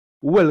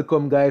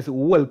Welcome guys,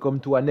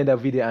 welcome to another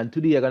video, and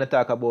today I'm going to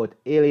talk about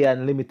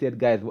Alien Limited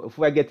guys. But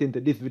before I get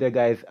into this video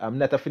guys, I'm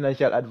not a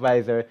financial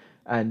advisor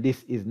and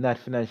this is not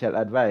financial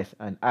advice,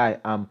 and I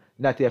am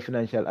not a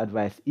financial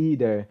advice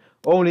either.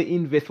 Only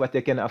invest what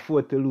you can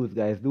afford to lose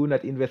guys. Do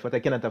not invest what I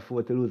cannot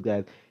afford to lose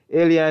guys.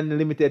 Alien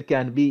Limited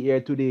can be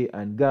here today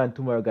and gone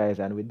tomorrow guys,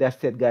 and with that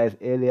said guys,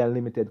 Alien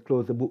Limited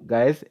close the book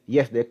guys.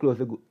 Yes, they close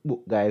the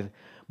book guys,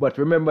 but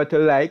remember to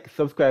like,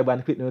 subscribe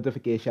and click the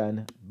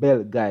notification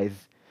bell guys.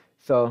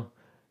 So,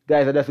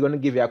 guys, I'm just going to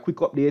give you a quick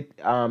update.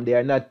 They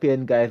are not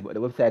paying, guys, but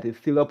the website is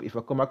still up. If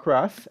you come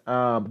across,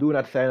 do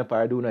not sign up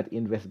or do not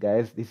invest,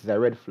 guys. This is a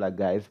red flag,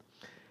 guys.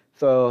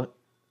 So,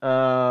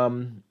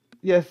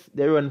 yes,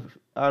 they run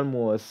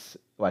almost,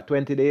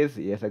 20 days?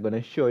 Yes, I'm going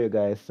to show you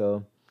guys.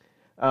 So,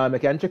 you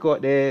can check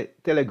out the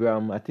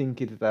Telegram. I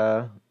think it's,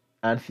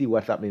 and see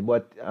what's happening.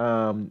 But,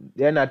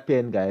 they're not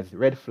paying, guys.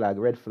 Red flag,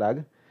 red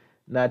flag.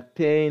 Not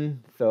paying.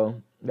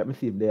 So, let me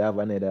see if they have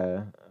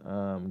another,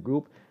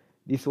 group.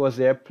 This was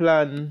their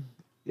plan.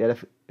 Yeah,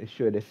 let's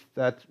show the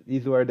stats.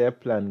 These were their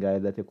plan,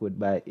 guys, that you could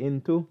buy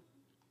into.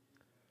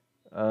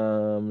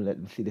 Let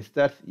me see the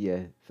stats.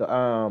 Yeah. So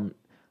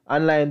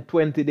online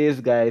 20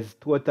 days, guys.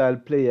 Total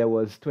player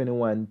was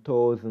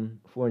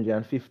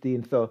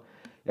 21,415. So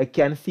you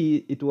can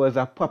see it was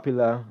a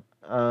popular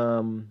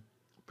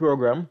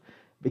program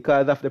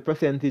because of the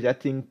percentage. I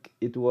think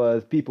it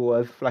was people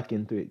was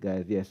flocking to it,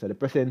 guys. Yeah. So the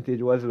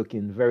percentage was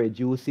looking very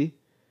juicy.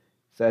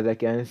 So as I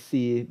can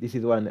see, this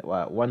is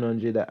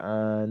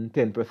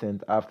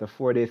 110% after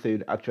 4 days, so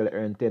you'd actually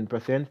earn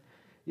 10%.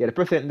 Yeah, the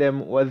percent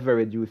them was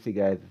very juicy,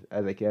 guys,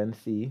 as I can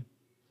see.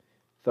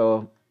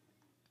 So,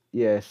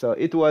 yeah, so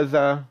it was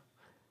a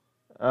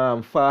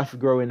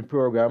fast-growing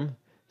program.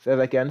 So as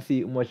I can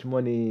see, much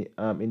money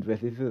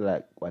invested. This is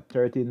like,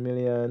 13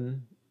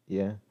 million?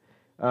 Yeah.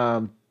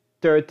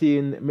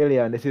 13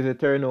 million. This is a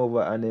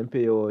turnover, and then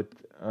pay out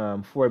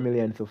 4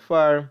 million so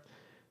far.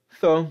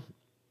 So,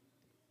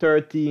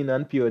 13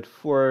 and paid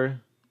 4,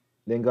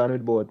 then gone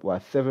with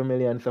about 7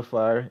 million so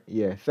far.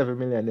 Yeah, 7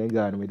 million then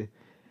gone with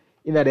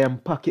in a them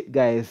pocket,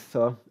 guys.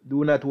 So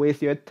do not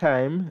waste your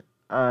time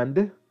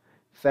and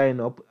sign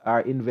up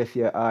or invest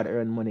your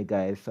hard-earned money,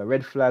 guys. So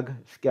red flag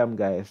scam,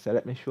 guys. So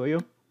let me show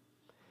you.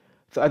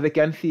 So as you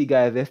can see,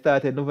 guys, they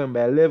started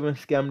November 11,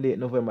 scam date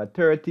November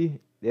 30.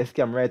 They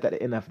scam right at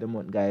the end of the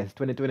month, guys.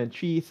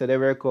 2023. So they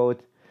work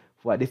out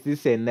for this is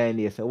saying 9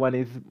 days. So one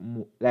is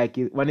like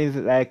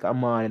a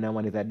morning and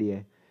one is a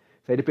day.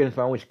 So it depends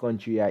on which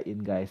country you are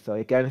in, guys. So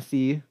you can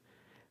see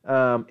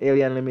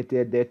Alien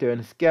Limited, they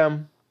turn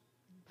scam.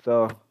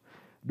 So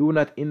do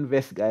not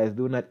invest, guys.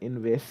 Do not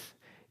invest.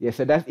 Yeah,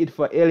 so that's it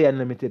for Alien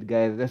Limited,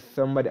 guys. That's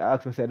somebody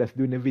asked me, so just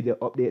doing the video,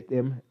 update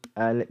them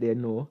and let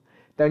them know.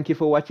 Thank you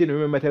for watching.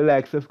 Remember to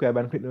like, subscribe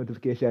and click the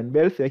notification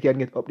bell so you can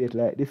get updates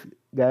like this,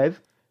 guys.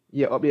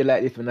 Yeah, update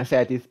like this when the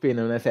site is paying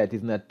and when the site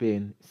is not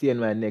paying. See you in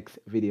my next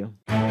video.